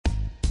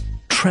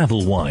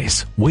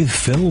TravelWise with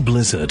Phil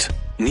Blizzard.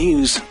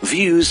 News,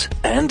 views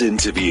and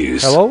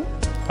interviews. Hello,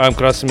 I'm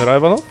Krasimir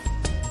Ivanov,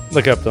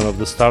 the captain of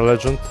the Star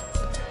Legend,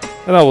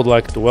 and I would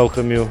like to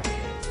welcome you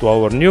to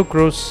our new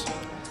cruise,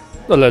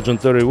 the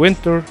legendary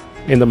winter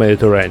in the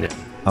Mediterranean.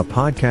 A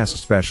podcast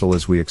special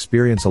as we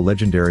experience a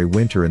legendary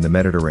winter in the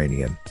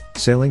Mediterranean,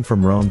 sailing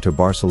from Rome to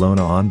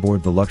Barcelona on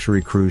board the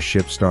luxury cruise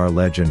ship Star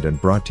Legend and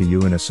brought to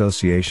you in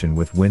association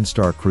with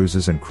Windstar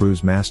Cruises and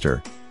Cruise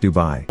Master,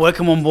 Dubai.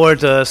 Welcome on board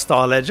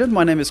Star Legend.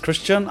 My name is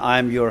Christian.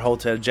 I'm your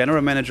hotel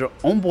general manager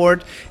on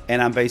board, and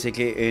I'm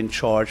basically in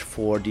charge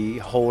for the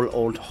whole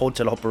old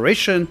hotel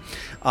operation.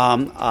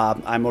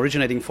 I'm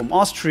originating from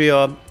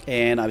Austria,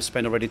 and I've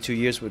spent already 2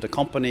 years with the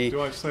company.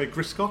 Do I say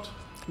Griscott?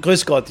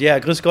 Griscott, yeah,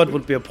 Griscott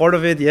would be a part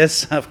of it,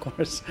 yes, of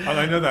course. And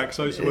I know that because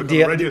I used to work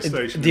on a radio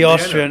station. The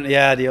Austrian,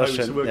 yeah, the I Austrian.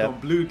 used to work on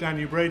Blue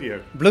Danube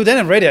Radio. Blue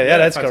Danube Radio, yeah,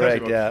 that's fantastic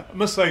correct, one. yeah. I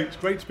must say, it's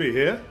great to be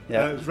here.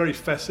 Yeah. It's very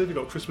festive. You've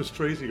got Christmas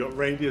trees, you've got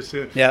reindeers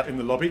here Yeah. in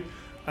the lobby.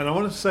 And I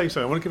want to say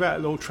something. I want to give out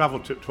a little travel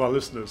tip to our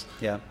listeners.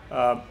 Yeah.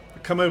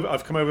 I've come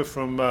over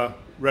from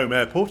Rome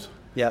Airport.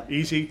 Yeah.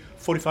 Easy,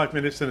 45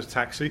 minutes in a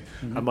taxi.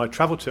 Mm-hmm. And my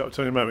travel tip, I'll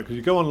tell you in a moment, because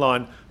you go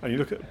online and you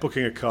look at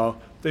booking a car,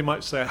 they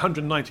might say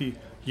 190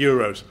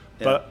 euros.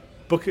 Yeah. But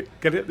book it,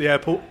 get it at the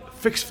airport,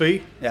 fixed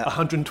fee, Yeah.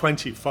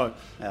 125,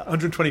 Yeah.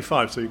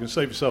 125, so you can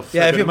save yourself.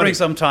 Yeah, if you money. bring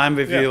some time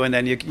with Yeah. you, and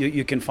then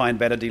you can find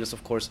better deals,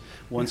 of course,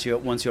 once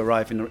you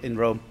arrive in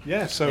Rome.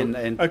 Yeah. So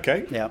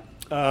okay. Yeah.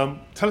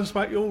 Tell us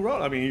about your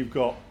role. I mean, you've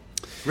got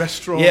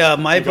restaurants. Yeah,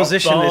 my you've got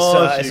position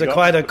bars, is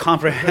quite a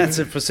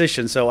comprehensive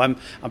position. So I'm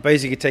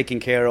basically taking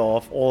care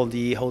of all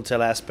the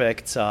hotel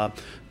aspects,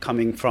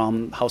 coming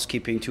from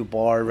housekeeping to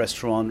bar,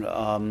 restaurant,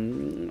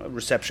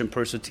 reception,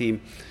 person team.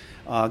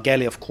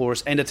 Galley, of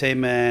course,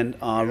 entertainment,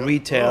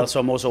 retail. So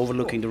I'm also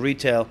overlooking the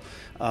retail,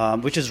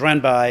 which is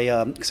run by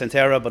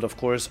Xanterra, but of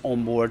course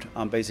on board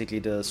I'm basically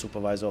the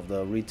supervisor of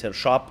the retail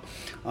shop.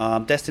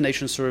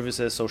 Destination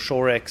services, so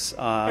Shorex.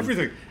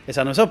 Everything.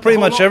 So pretty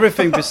much lot.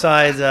 everything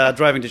besides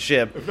driving the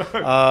ship.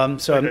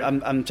 So Okay.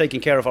 I'm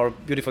taking care of our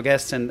beautiful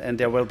guests and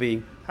their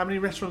well-being. How many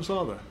restaurants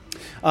are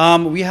there?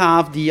 We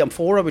have the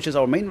Amphora, which is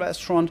our main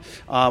restaurant,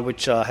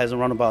 which has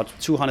around about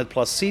 200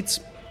 plus seats,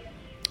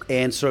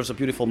 and serves a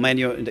beautiful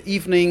menu in the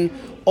evening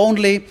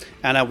only.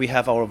 And we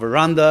have our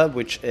veranda,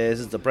 which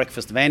is the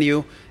breakfast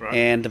venue, Right.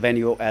 and the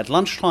venue at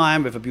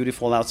lunchtime with a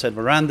beautiful outside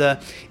veranda.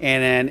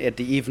 And then at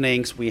the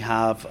evenings, we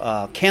have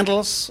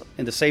candles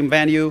in the same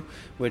venue,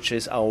 which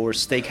is our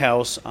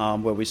steakhouse,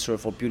 where we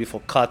serve all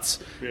beautiful cuts,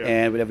 Yeah.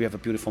 and we have a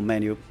beautiful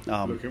menu.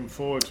 Looking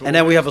forward to And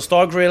then we have a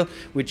Star Grill,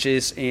 which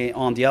is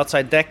on the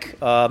outside deck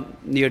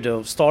near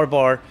the Star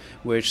Bar,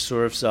 which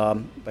serves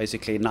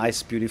basically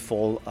nice,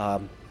 beautiful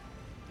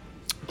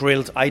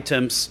grilled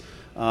items,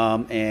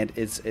 and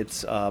it's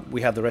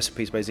we have the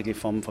recipes basically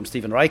from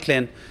Stephen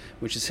Reichlin,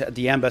 which is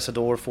the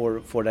ambassador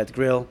for that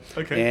grill.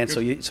 Okay, and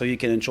good. so you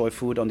can enjoy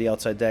food on the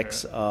outside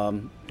decks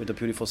with the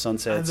beautiful And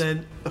sunsets.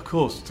 then, of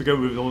course, to go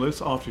with all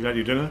this, after you've had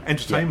your dinner,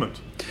 entertainment.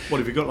 What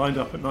have you got lined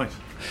up at night?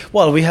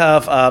 Well, we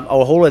have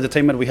our whole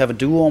entertainment. We have a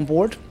duo on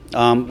board.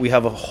 We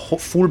have a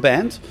full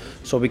band,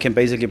 so we can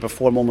basically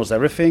perform almost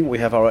everything. We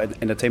have our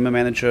entertainment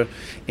manager,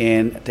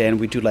 and then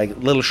we do like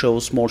little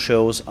shows, small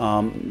shows,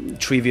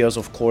 trivias,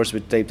 of course.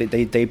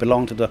 They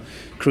belong to the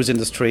cruise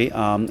industry,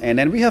 and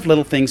then we have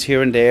little things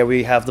here and there.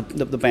 We have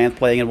the band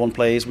playing in one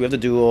place. We have the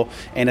duo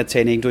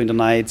entertaining during the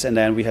nights, and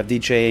then we have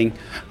DJing.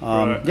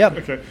 Right. Yeah.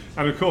 Okay.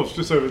 And of course,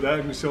 just over there,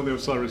 you can see on the other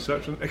side of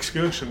reception,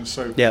 excursions.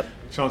 So Yep.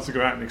 chance to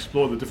go out and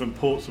explore the different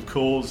ports of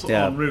calls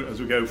Yeah. en route as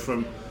we go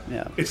from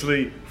Yeah.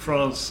 Italy,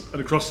 France,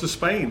 and across to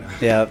Spain.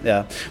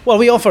 Yeah. Well,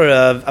 we offer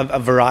a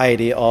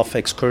variety of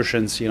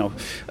excursions,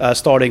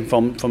 starting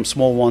from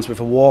small ones with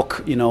a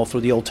walk,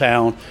 through the old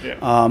town, Yeah.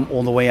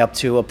 all the way up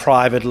to a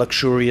private,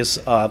 luxurious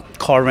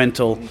car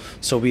rental.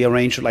 So we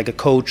arrange like a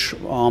coach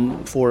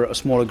for a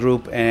smaller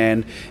group,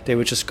 and they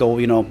would just go,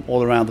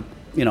 all around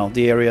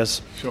the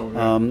areas, Sure,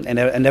 yeah.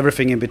 and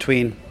everything in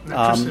between.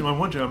 Now, Christine, I'm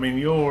wondering, I mean,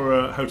 you're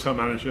a hotel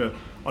manager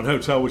on a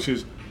hotel which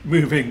is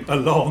moving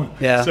along,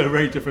 Yeah. so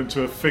very different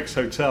to a fixed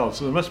hotel.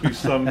 So there must be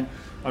some,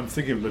 I'm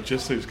thinking of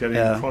logistics, getting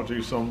Yeah.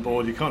 produce on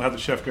board. You can't have the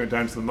chef going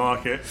down to the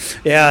market.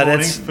 Yeah, in the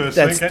morning, that's first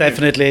thing, can you?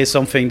 definitely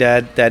something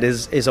that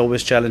is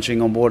always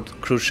challenging on board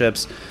cruise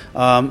ships.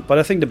 But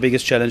I think the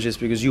biggest challenge is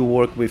because you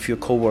work with your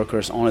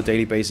coworkers on a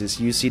daily basis.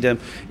 You see them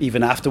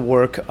even after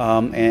work,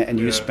 and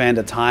you Yeah. spend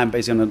the time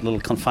basically on a little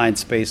confined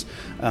space.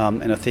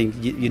 And I think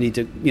you need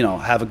to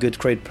have a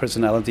great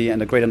personality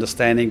and a great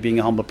understanding. Being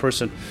a humble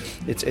person,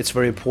 it's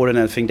very important.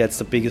 And I think that's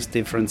the biggest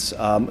difference.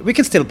 We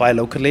can still buy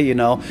locally,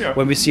 Yeah.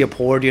 when we see a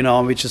port,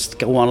 we just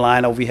go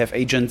online, or we have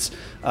agents.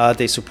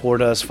 They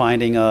support us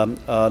finding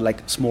like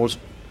small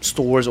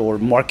stores or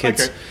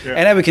markets, Okay, yeah.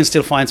 and then we can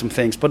still find some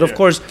things. But of Yeah.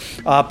 course,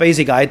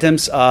 basic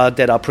items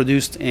that are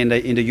produced in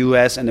the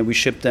U.S. and then we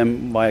ship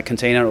them via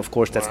container. Of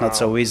course, that's not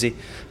so Wow. easy.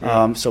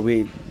 So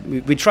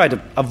we try to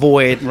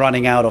avoid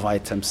running out of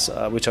items,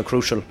 which are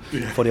crucial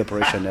for the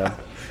operation. Yeah.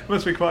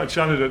 must be quite a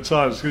challenge at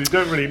times because you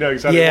don't really know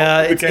exactly.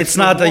 Yeah, what it's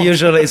not the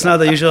usual. It's not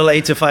the usual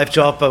 8 to 5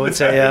 job. I would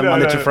say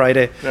Monday to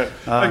Friday. No.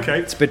 Okay,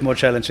 it's a bit more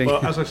challenging.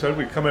 Well, as I said,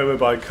 we come over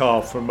by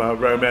car from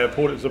Rome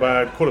Airport. It's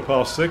about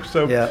 6:15.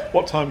 So,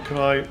 what time can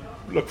I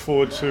look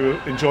forward to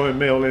enjoy a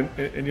meal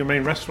in your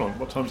main restaurant?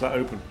 What time's that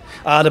open?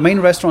 The main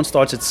restaurant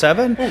starts at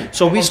 7.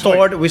 So we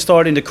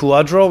start in the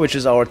Quadro, which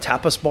is our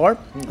tapas bar.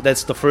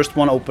 That's the first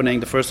one opening.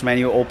 The first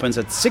menu opens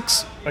at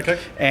 6. Okay.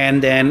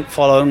 And then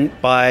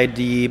followed by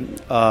the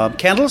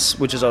Candles,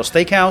 which is our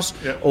steakhouse,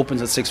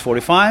 opens at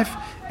 6:45.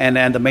 And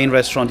then the main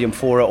restaurant, the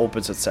Amphora,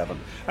 opens at 7.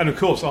 And of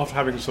course, after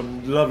having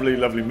some lovely,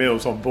 lovely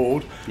meals on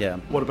board,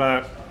 what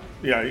about,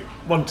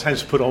 one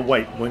tends to put on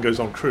weight when goes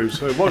on cruise.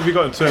 So what have you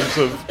got in terms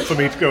of, for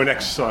me to go and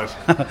exercise?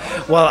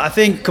 Well, I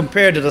think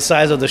compared to the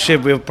size of the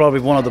ship, we have probably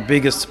one of the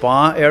biggest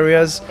spa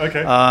areas.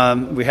 Okay.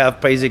 We have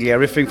basically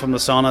everything from the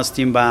sauna,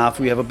 steam bath.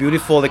 We have a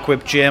beautiful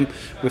equipped gym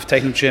with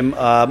techno gym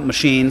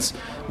machines.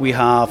 We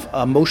have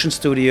a motion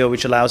studio,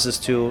 which allows us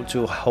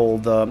to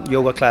hold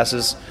yoga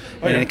classes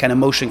and any kind of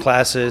motion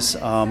classes.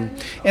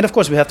 And of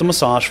course, we have the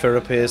massage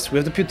therapist, we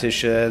have the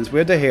beauticians, we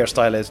have the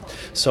hairstylist.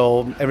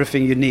 So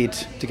everything you need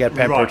to get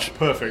pampered. Right,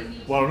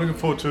 perfect. Well, I'm looking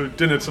forward to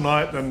dinner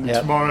tonight and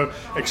tomorrow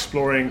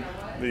exploring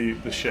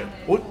the ship.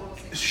 What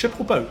ship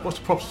or boat? What's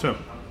the proper term?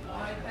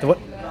 The what?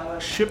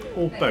 Ship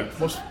or boat?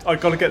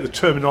 I've got to get the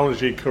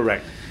terminology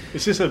correct.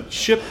 Is this a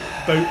ship,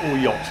 boat, or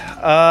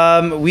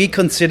yacht? We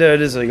consider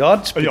it as a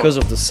yacht because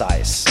of the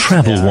size.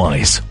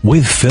 TravelWise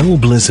with Phil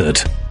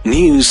Blizzard.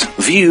 News,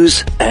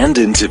 views, and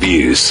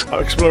interviews.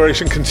 Our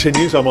exploration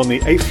continues. I'm on the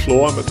 8th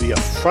floor. I'm at the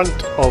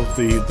front of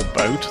the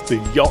boat, the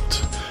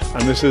yacht,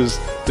 and this is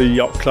the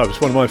Yacht Club.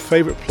 It's one of my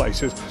favourite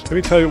places. Let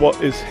me tell you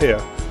what is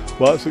here.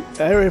 Well, it's an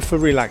area for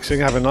relaxing,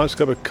 have a nice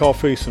cup of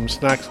coffee, some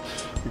snacks.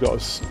 We've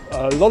got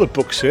a lot of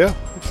books here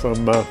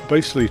from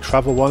basically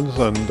travel ones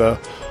and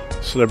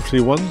celebrity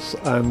ones,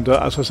 and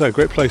as I say, a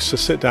great place to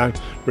sit down,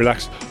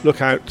 relax,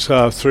 look out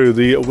through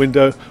the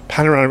window,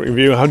 panoramic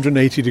view,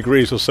 180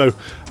 degrees or so.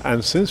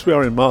 And since we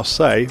are in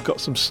Marseille, we've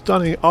got some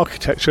stunning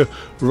architecture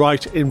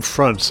right in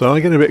front, so I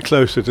get a bit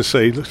closer to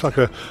see. It looks like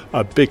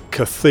a big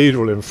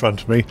cathedral in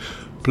front of me.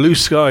 Blue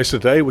skies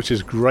today, which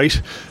is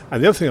great.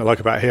 And the other thing I like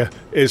about here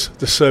is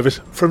the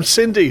service from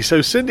Cindy.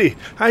 So Cindy,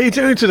 how are you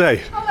doing today?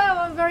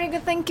 Hello, I'm very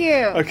good, thank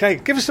you. Okay,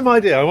 give us some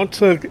idea. I want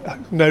to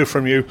know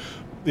from you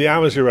the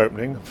hours you're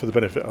opening for the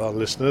benefit of our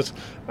listeners,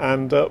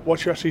 and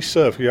what you actually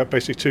serve. You have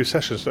basically 2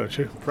 sessions, don't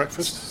you?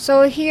 Breakfast?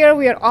 So here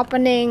we are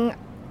opening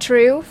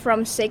through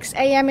from 6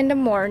 a.m. in the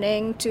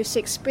morning to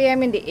 6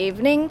 p.m. in the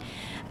evening.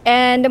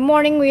 And in the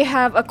morning we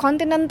have a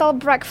continental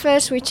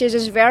breakfast, which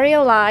is very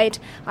light.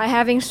 I'm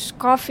having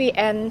coffee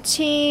and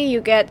tea.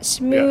 You get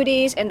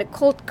smoothies and the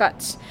cold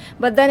cuts.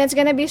 But then it's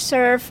going to be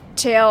served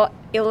till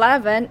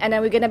 11, and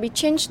then we're going to be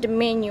changed the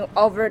menu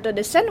over to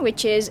the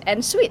sandwiches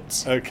and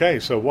sweets. Okay,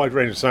 so a wide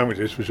range of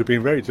sandwiches, which have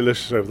been very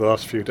delicious over the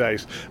last few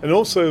days. And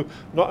also,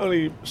 not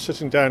only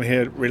sitting down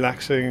here,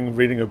 relaxing,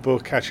 reading a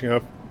book, catching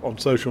up on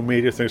social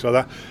media, things like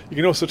that, you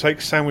can also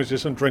take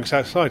sandwiches and drinks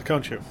outside,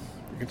 can't you?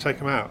 You can take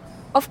them out.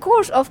 Of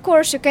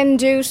course, you can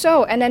do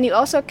so. And then you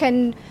also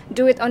can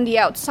do it on the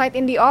outside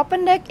in the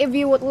open deck if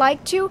you would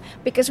like to,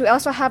 because we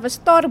also have a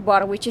store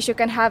bar, which is you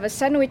can have a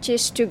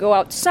sandwiches to go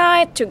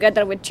outside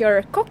together with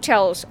your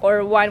cocktails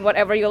or wine,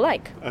 whatever you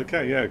like.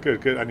 Okay, yeah,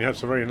 good. And you have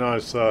some very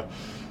nice,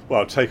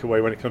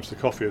 takeaway when it comes to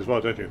coffee as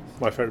well, don't you?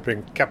 My favourite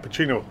being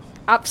cappuccino.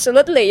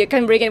 Absolutely, you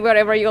can bring it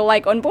wherever you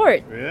like on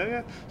board.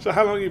 Yeah. So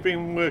how long have you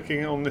been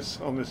working on this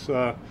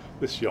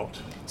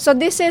yacht? So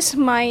this is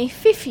my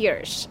 5th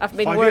year I've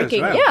been 5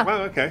 working. years, wow. Yeah.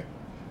 Wow, okay.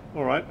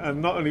 All right.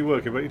 And not only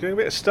working, but you're doing a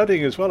bit of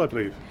studying as well, I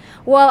believe.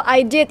 Well,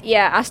 I did,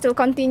 yeah. I still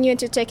continue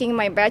to taking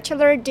my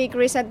bachelor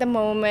degrees at the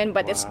moment,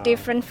 but It's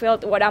different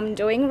field what I'm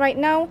doing right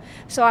now.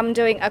 So I'm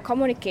doing a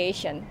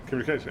communication.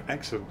 Communication,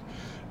 excellent.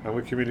 And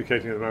we're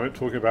communicating at the moment,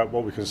 talking about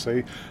what we can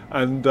see.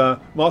 And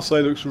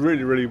Marseille looks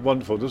really, really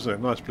wonderful, doesn't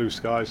it? Nice blue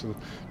skies. And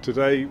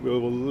today we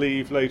will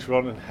leave later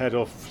on and head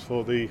off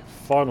for the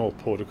final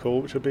port of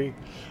call, which will be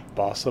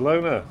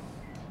Barcelona.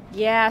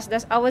 Yes,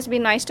 that's always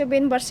been nice to be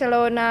in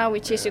Barcelona,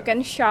 which is you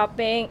can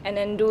shopping and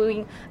then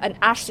doing an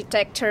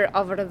architecture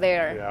over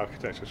there. Yeah,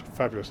 architecture is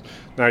fabulous.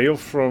 Now you're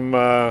from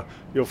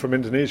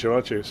Indonesia,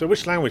 aren't you? So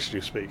which language do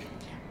you speak?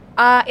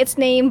 It's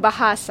named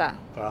Bahasa.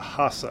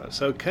 Bahasa.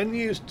 So can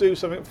you do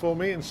something for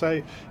me and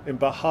say in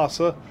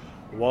Bahasa,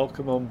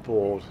 welcome on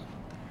board?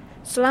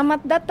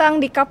 Selamat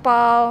datang di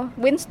kapal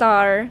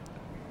Windstar.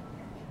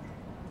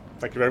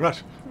 Thank you very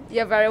much.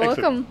 You're very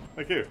welcome.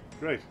 Thank you.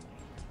 Great.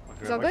 I can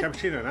have So my good.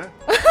 cappuccino now.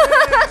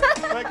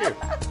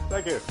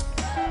 Thank you.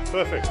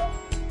 Perfect.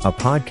 A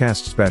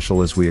podcast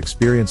special as we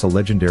experience a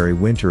legendary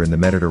winter in the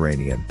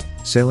Mediterranean,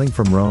 sailing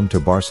from Rome to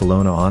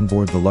Barcelona on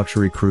board the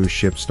luxury cruise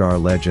ship Star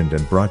Legend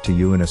and brought to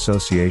you in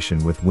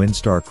association with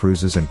Windstar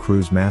Cruises and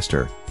Cruise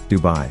Master,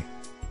 Dubai.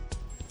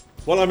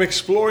 Well, I'm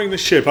exploring the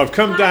ship. I've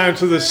come down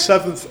to the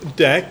 7th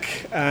deck,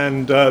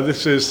 and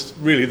this is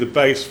really the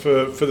base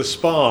for the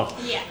spa.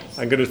 Yes.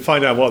 I'm going to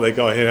find out what they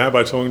got here. How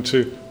about talking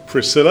to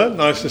Priscilla,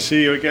 nice to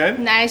see you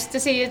again. Nice to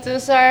see you too,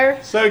 sir.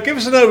 So give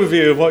us an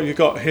overview of what you've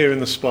got here in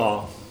the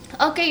spa.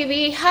 Okay,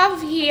 we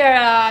have here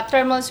a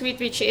thermal suite,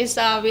 which is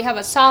we have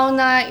a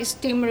sauna,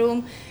 steam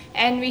room,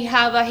 and we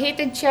have a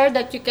heated chair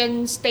that you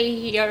can stay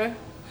here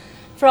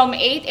from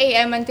 8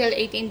 a.m. until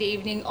 8 in the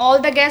evening.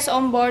 All the guests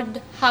on board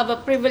have a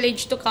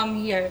privilege to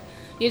come here.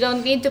 You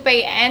don't need to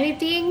pay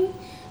anything.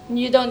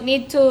 You don't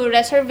need to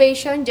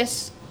reservation.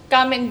 Just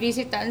come and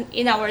visit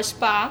in our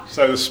spa.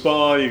 So the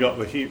spa, you got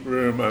the heat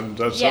room, and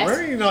some Yes.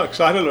 very nice.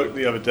 Cause I had a look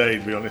the other day,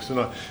 to be honest,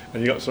 and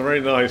you got some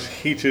very nice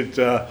heated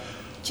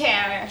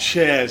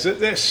chairs.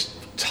 They're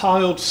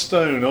tiled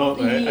stone,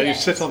 aren't they? And you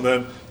Yes. sit on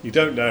them, you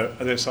don't know,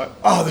 and it's like,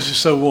 oh, this is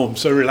so warm,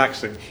 so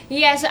relaxing.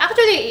 Yes,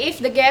 actually, if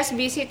the guests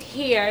visit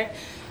here,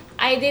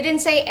 I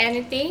didn't say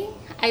anything.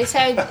 I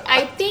said,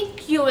 I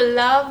think you will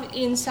love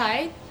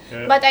inside.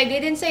 Yeah. But I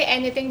didn't say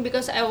anything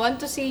because I want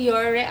to see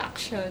your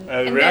reaction.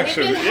 The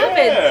reaction, then it will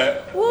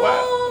happen.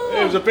 Wow.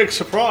 It was a big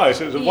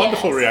surprise. It was a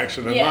wonderful Yes.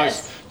 reaction, and Yes.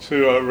 nice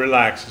to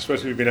relax,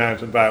 especially if you've been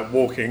out and about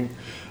walking,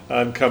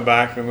 and come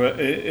back and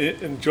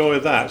enjoy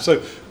that.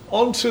 So,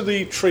 on to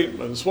the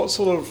treatments.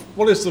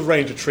 What is the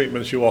range of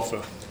treatments you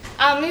offer?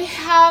 We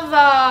have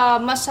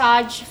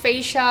massage,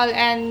 facial,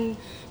 and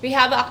we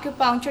have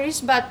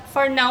acupuncturist. But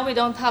for now, we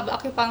don't have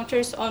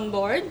acupuncturist on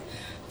board.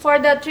 For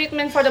the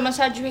treatment for the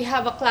massage, we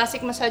have a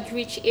classic massage,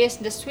 which is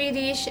the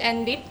Swedish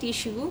and deep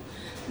tissue.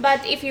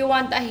 But if you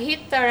want a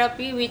heat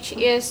therapy, which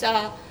is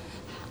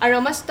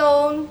aroma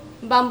stone,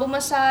 bamboo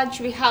massage,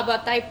 we have a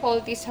Thai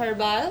poultice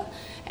herbal.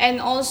 And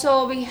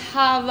also we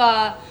have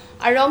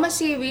aroma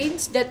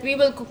seaweeds that we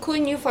will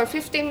cocoon you for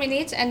 15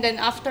 minutes, and then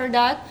after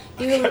that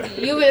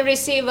you will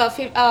receive a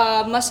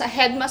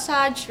head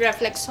massage,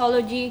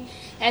 reflexology,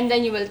 and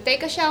then you will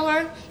take a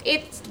shower.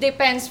 It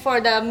depends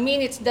for the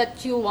minutes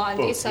that you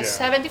want. It's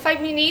 75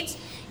 minutes.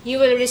 You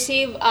will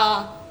receive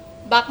a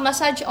back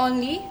massage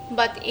only,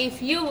 but if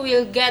you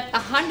will get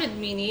 100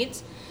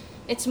 minutes,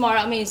 it's more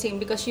amazing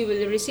because you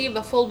will receive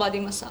a full body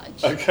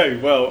massage. Okay,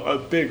 well, a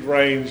big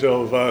range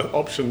of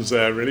options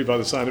there, really, by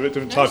the sound of it,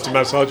 different types of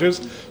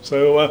massages.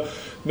 So,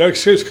 no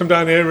excuse, come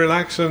down here,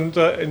 relax, and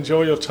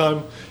enjoy your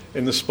time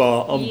in the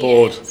spa on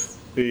board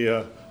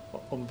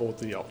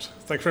the yacht.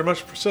 Thank you very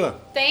much, Priscilla.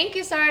 Thank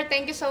you, sir.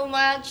 Thank you so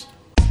much.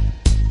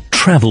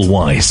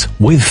 TravelWise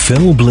with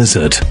Phil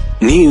Blizzard.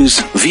 News,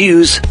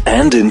 views,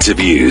 and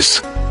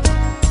interviews.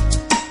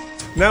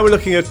 Now we're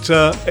looking at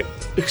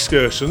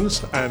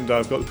excursions, and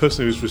I've got the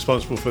person who's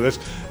responsible for this,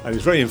 and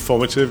he's very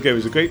informative. Gave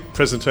us a great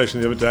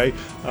presentation the other day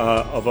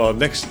of our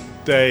next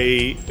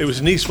day. It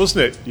was Nice,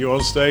 wasn't it? You were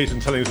on stage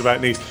and telling us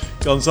about Nice.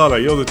 Gonzalo,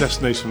 you're the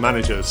destination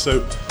manager.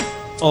 So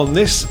on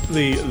this,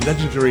 the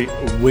legendary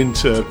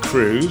winter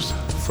cruise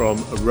from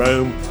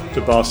Rome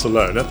to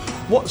Barcelona,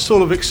 what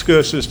sort of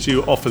excursions do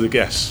you offer the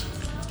guests?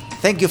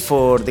 Thank you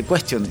for the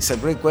question. It's a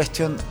great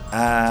question,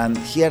 and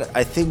here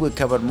I think we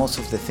cover most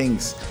of the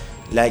things.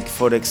 Like,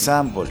 for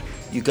example,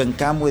 you can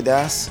come with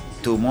us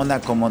to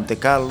Monaco, Monte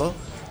Carlo.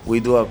 We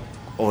do a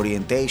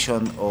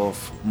orientation of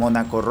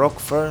Monaco Rock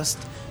first.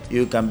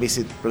 You can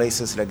visit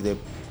places like the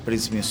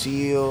Prince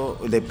Museum,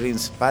 the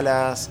Prince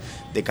Palace,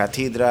 the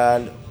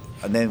Cathedral,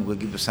 and then we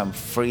give you some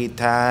free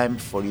time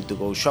for you to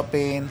go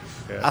shopping.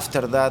 Yeah.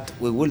 After that,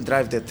 we will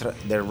drive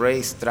the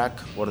race track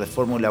where the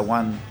Formula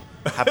One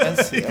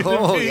happens.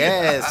 Oh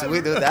yes,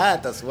 we do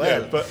that as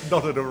well. Yeah, but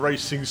not at a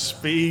racing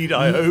speed,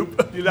 I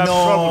hope. You'll have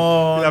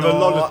trouble. You'll have a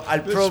lot of I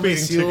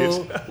promise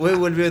you, we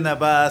will be in a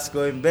bus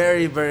going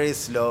very, very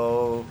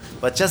slow,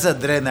 but just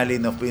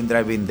adrenaline of being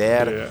driving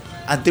there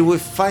until we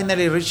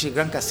finally reach the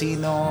Grand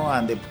Casino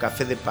and the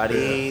Café de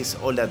Paris,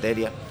 all that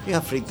area. You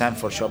have free time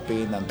for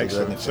shopping and to do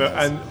anything else.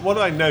 And what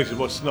I noticed,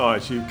 what's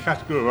nice, you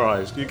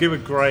categorise, you give a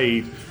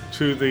grade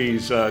to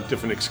these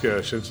different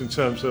excursions in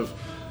terms of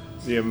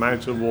the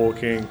amount of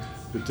walking,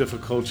 the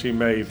difficulty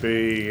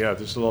maybe.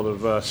 There's a lot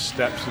of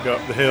steps to go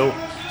up the hill,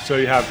 so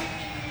you have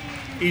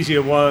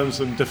easier ones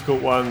and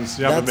difficult ones.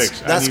 You have a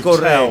mix. That's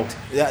correct.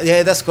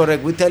 Yeah, that's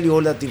correct. We tell you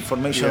all that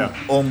information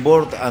on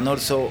board and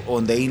also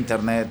on the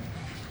internet,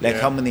 like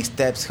how many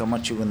steps, how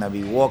much you're gonna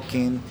be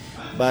walking.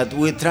 But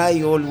we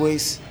try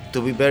always to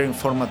be very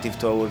informative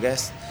to our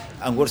guests,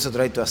 and we also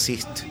try to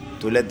assist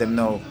to let them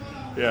know.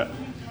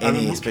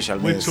 Any special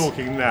meals. We're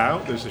talking now,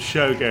 there's a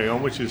show going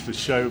on, which is the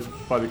show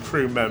by the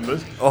crew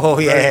members. Oh,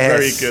 yes.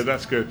 Very good,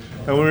 that's good.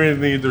 And we're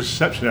in the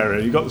reception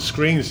area. You've got the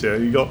screens here.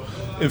 You've got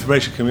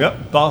information coming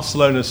up.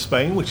 Barcelona,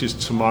 Spain, which is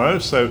tomorrow.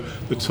 So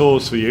the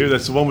tour's for you.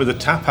 There's the one with the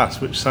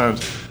tapas, which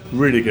sounds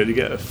really good. You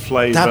get a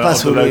flavour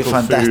tapas of the will local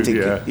be fantastic.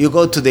 food. You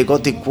go to the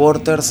Gothic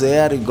quarters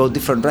there, you go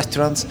different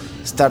restaurants,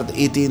 start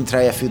eating,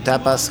 try a few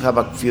tapas, have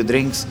a few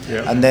drinks,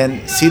 and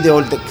then see the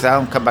old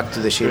town, come back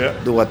to the ship,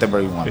 do whatever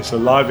you want. It's a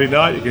lively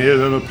night. You can hear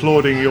them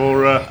applauding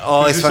your...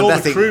 it's fantastic. All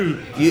the crew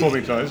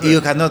performing time, isn't it?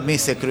 You cannot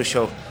miss a cruise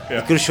show.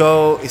 The cruise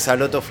show is a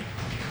lot of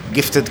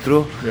gifted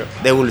crew.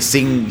 They will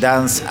sing,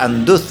 dance,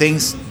 and do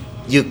things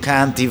you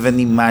can't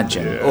even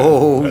imagine.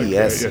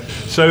 Yes.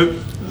 So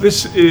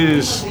this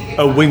is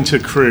a winter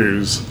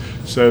cruise,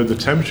 so the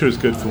temperature is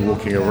good for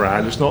walking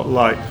around. It's not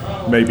like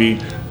maybe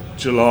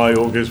July,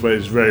 August, where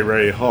it's very,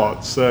 very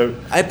hot. So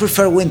I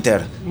prefer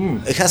winter.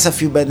 It has a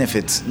few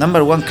benefits.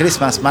 Number one,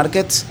 Christmas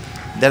markets.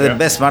 They're the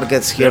best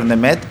markets here in the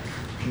Med.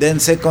 Then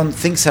second,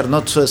 things are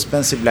not so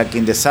expensive like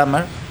in the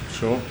summer.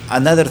 Sure.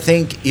 Another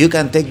thing, you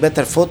can take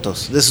better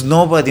photos. There's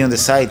nobody on the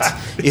site.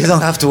 You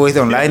don't have to wait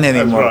online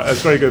anymore. That's right. That's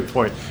a very good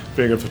point,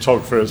 being a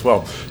photographer as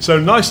well. So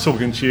nice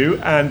talking to you.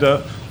 And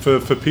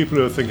for people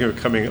who are thinking of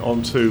coming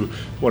onto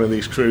one of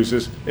these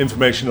cruises,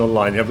 information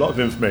online. You have a lot of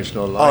information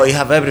online. Oh, you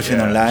have everything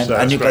online. So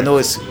and you can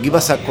always give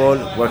us a call.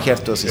 We're here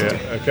to assist you.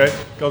 Okay.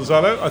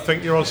 Gonzalo, I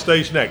think you're on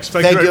stage next.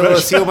 Thank you very you.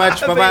 much. See you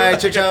much. Bye-bye.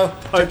 Ciao, ciao.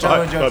 Ciao,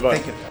 ciao. Enjoy. Bye-bye.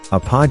 Thank you. A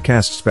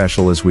podcast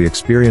special as we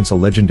experience a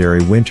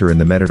legendary winter in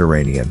the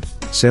Mediterranean,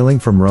 sailing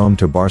from Rome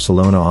to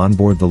Barcelona on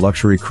board the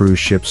luxury cruise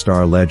ship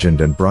Star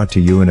Legend and brought to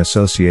you in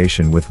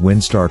association with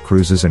Windstar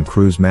Cruises and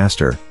Cruise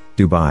Master,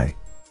 Dubai.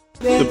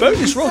 The boat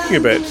is rocking a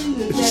bit.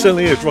 It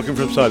certainly is rocking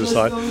from side to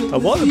side.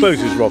 And while the boat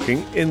is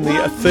rocking, in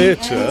the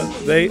theatre,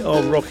 they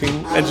are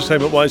rocking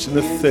entertainment-wise in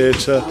the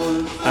theatre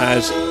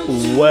as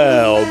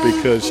well,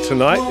 because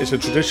tonight is a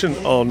tradition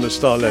on the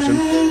Star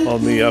Legend,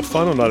 on the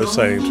final night of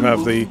sailing, to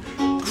have the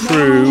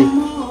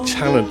crew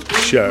talent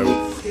show.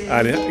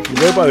 And you can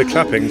go by the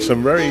clapping,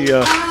 some very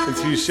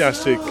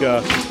enthusiastic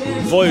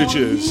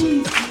voyagers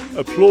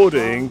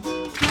applauding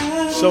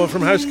someone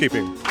from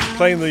housekeeping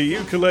playing the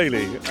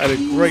ukulele, and a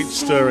great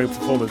stirring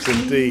performance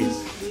indeed.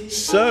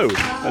 So,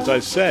 as I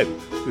said,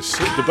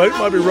 the boat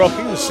might be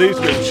rocking, the sea's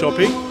a bit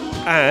choppy,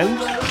 and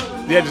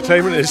the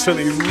entertainment is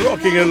certainly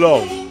rocking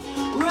along.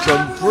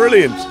 Some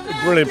brilliant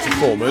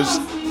performers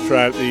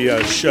throughout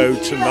the show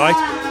tonight,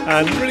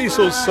 and really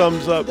sort of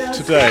sums up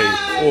today,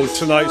 or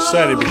tonight's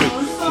sailing,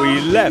 because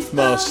we left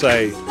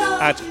Marseille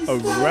at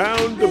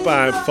around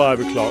about 5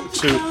 o'clock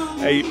to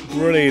a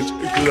brilliant,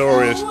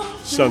 glorious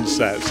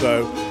sunset.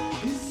 So,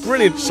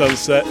 brilliant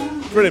sunset,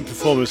 brilliant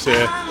performance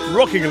here,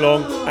 rocking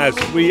along as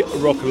we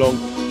rock along,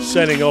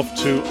 sailing off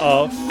to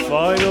our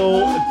final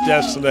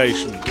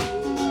destination,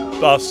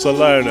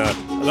 Barcelona.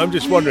 And I'm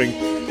just wondering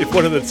if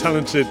one of the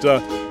talented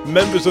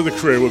members of the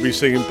crew will be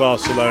singing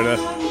Barcelona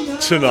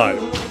tonight.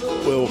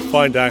 We'll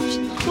find out.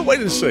 We'll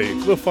wait and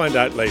see. We'll find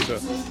out later.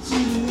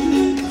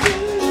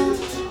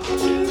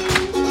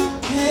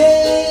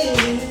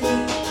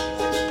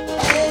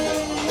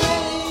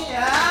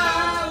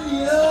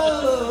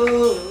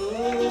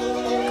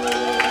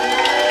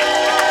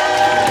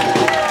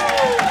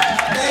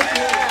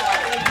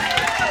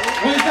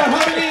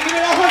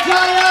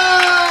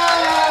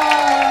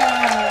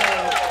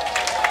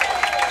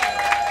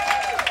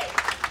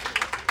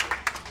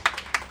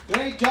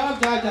 Great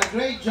job, Jaja.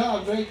 Great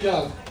job. Great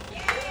job.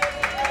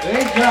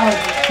 Great job.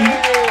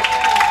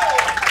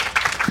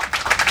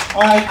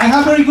 All right, I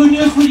have very good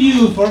news for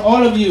you, for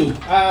all of you.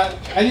 I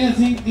didn't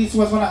think this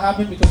was going to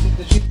happen because of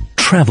the ship.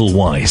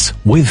 TravelWise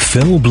with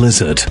Phil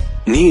Blizzard.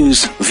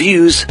 News,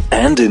 views,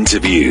 and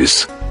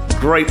interviews.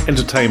 Great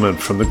entertainment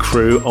from the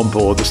crew on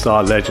board the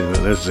Star Legend,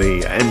 and as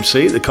the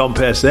MC, the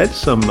compere said,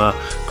 some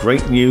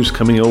great news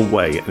coming your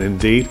way, and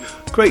indeed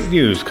great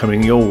news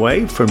coming your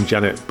way from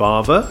Janet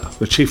Barber,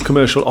 the Chief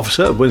Commercial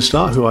Officer of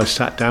Windstar, who I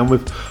sat down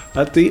with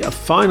at the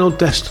final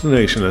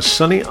destination, a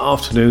sunny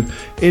afternoon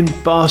in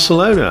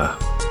Barcelona.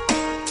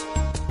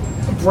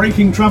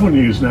 Breaking travel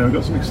news now. We've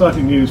got some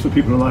exciting news for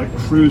people who like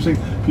cruising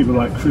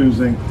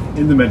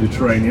in the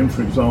Mediterranean,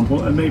 for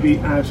example, and maybe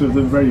out of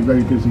the very,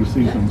 very busy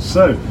season.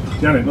 So,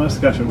 Janet, nice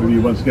to catch up with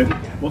you once again.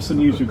 What's the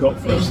news you've got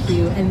for us? Thank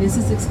you. And this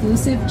is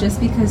exclusive just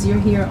because you're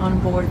here on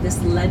board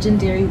this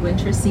legendary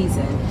winter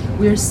season.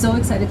 We are so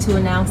excited to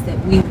announce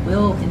that we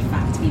will, in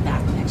fact, be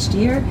back next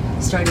year,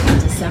 starting in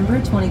December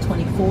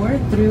 2024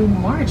 through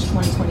March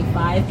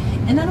 2025.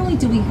 And not only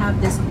do we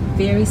have this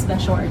very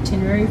special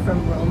itinerary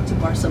from Rome to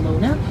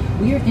Barcelona,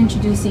 we are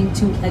introducing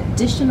 2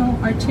 additional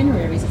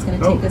itineraries. It's going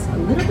to take us a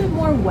little bit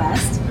more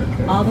west,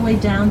 all the way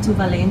down to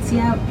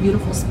Valencia,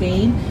 beautiful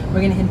Spain.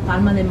 We're going to hit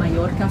Palma de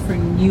Mallorca for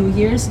New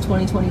Year's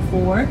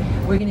 2024.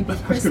 We're going to be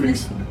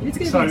Christmas. It's going to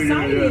be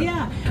exciting,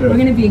 yeah. We're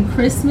going to be in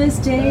Christmas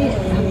Day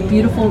in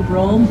beautiful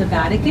Rome, the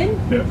Vatican.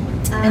 Yeah.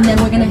 And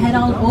then we're going to head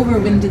on over.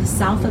 We're going to do the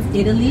south of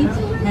Italy,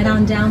 head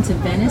on down to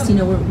Venice. You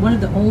know, we're one of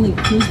the only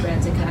cruise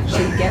brands that can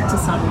actually get to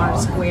San Marco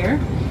Square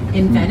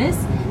in Venice,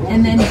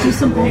 and then do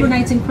some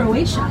overnights in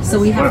Croatia. So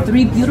we have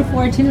 3 beautiful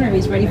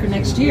itineraries ready for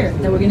next year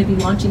that we're going to be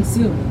launching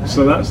soon.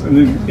 So that's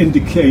an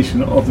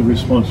indication of the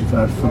response you've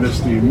had for this,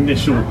 the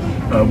initial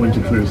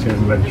winter cruise here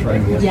in the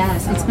Mediterranean.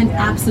 Yes, it's been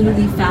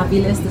absolutely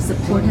fabulous. The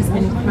support has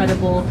been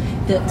incredible.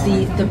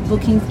 The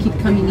bookings keep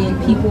coming in.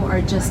 People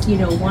are just,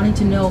 wanting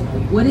to know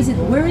where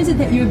is it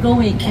that you're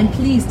going, and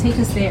please take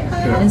us there.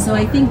 Yeah. And so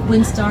I think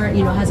Windstar,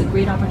 has a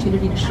great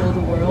opportunity to show the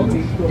world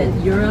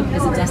that Europe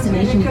is a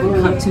destination you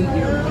can come to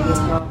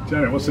year-round.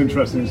 Janet, what's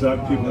interesting is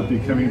that people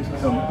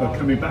are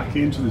coming back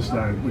into this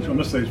land, which I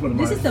must say is one of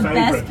my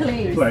favourite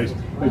places.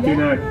 They've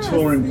been out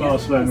touring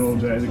Barcelona all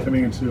day. They're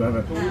coming in to have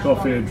a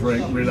coffee, a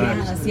drink,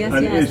 relax. Yes. I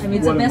mean,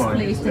 it's the best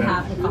place to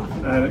have a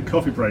coffee. And a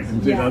coffee break,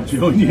 indeed. Yes. I'll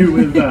join you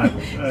with that.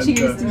 And,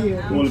 cheers to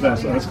you. All the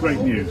best. That's great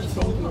news.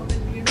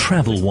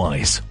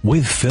 TravelWise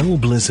with Phil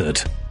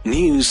Blizzard.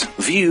 News,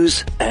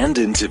 views and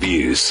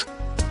interviews.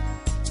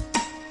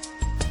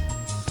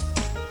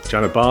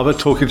 Janet Barber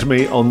talking to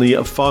me on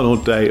the final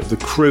day of the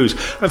cruise.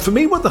 And for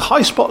me, one of the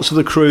high spots of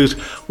the cruise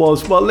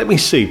was, well, let me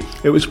see.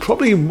 It was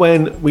probably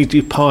when we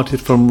departed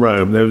from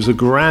Rome. There was a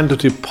grand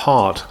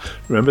depart.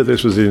 Remember,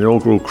 this was the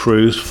inaugural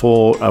cruise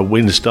for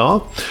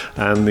Windstar.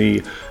 And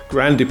the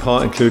grand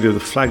depart included the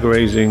flag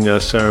raising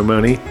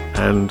ceremony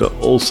and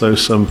also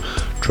some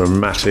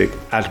dramatic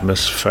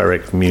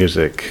atmospheric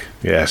music.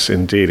 Yes,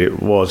 indeed,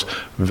 it was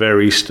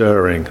very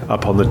stirring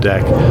up on the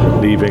deck,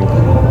 leaving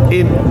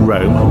in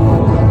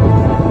Rome.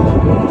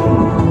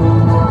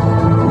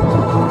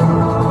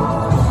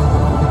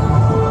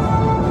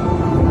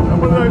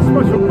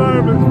 Special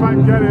moments,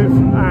 Vangelis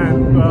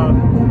and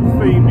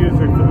theme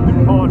music for the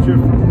departure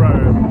from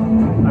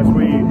Rome as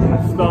we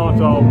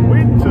start our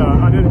winter,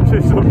 and it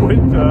is a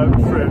winter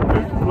trip.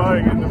 It's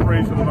blowing in the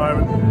breeze at the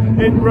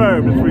moment in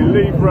Rome as we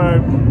leave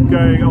Rome,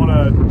 going on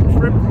a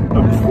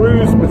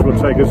cruise which will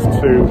take us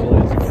to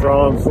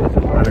France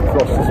and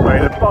across to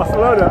Spain and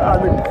Barcelona,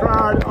 and the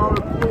crowd are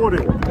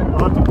applauding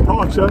our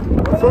departure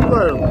from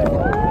Rome.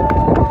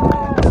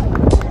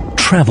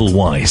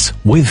 TravelWise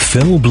with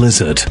Phil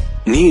Blizzard.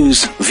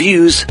 News,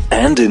 views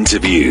and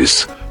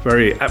interviews.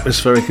 Very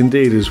atmospheric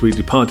indeed as we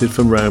departed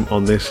from Rome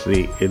on this,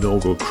 the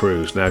inaugural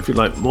cruise. Now, if you'd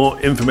like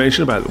more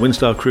information about the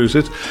Windstar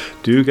Cruises,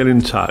 do get in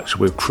touch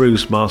with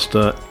Cruise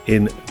Master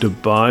in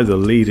Dubai, the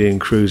leading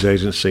cruise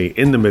agency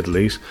in the Middle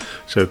East.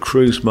 So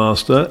Cruise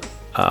Master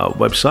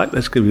website,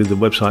 let's give you the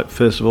website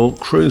first of all,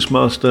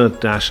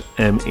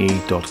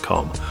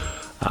 cruisemaster-me.com.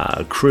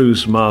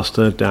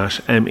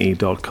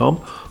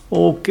 Cruisemaster-me.com,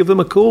 or give them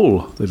a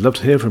call. They'd love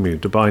to hear from you.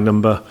 Dubai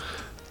number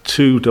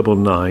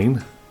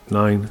 299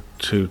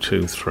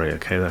 9223.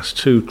 Okay, that's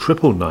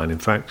 2999, in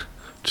fact,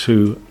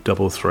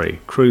 233.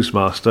 Cruise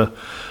Master,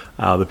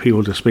 the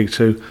people to speak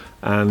to,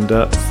 and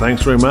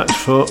thanks very much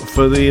for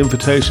the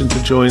invitation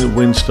to join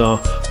Windstar.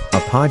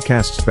 A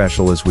podcast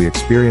special as we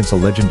experience a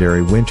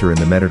legendary winter in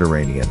the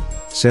Mediterranean,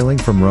 sailing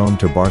from Rome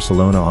to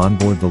Barcelona on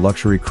board the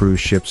luxury cruise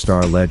ship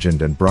Star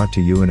Legend, and brought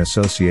to you in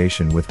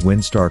association with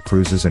Windstar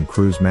Cruises and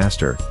Cruise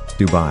Master,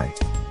 Dubai.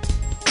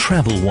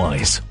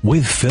 TravelWise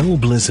with Phil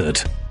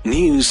Blizzard.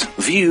 News,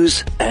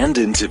 views and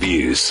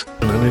interviews.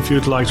 And if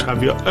you'd like to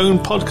have your own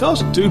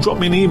podcast, do drop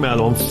me an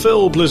email on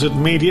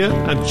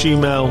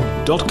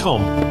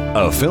philblizzardmedia@gmail.com.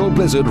 A Phil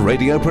Blizzard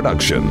radio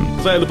production.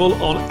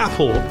 Available on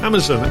Apple,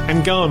 Amazon,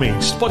 Ngami,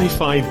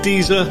 Spotify,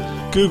 Deezer,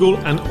 Google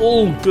and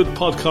all good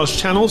podcast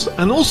channels,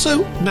 and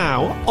also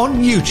now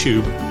on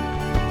YouTube.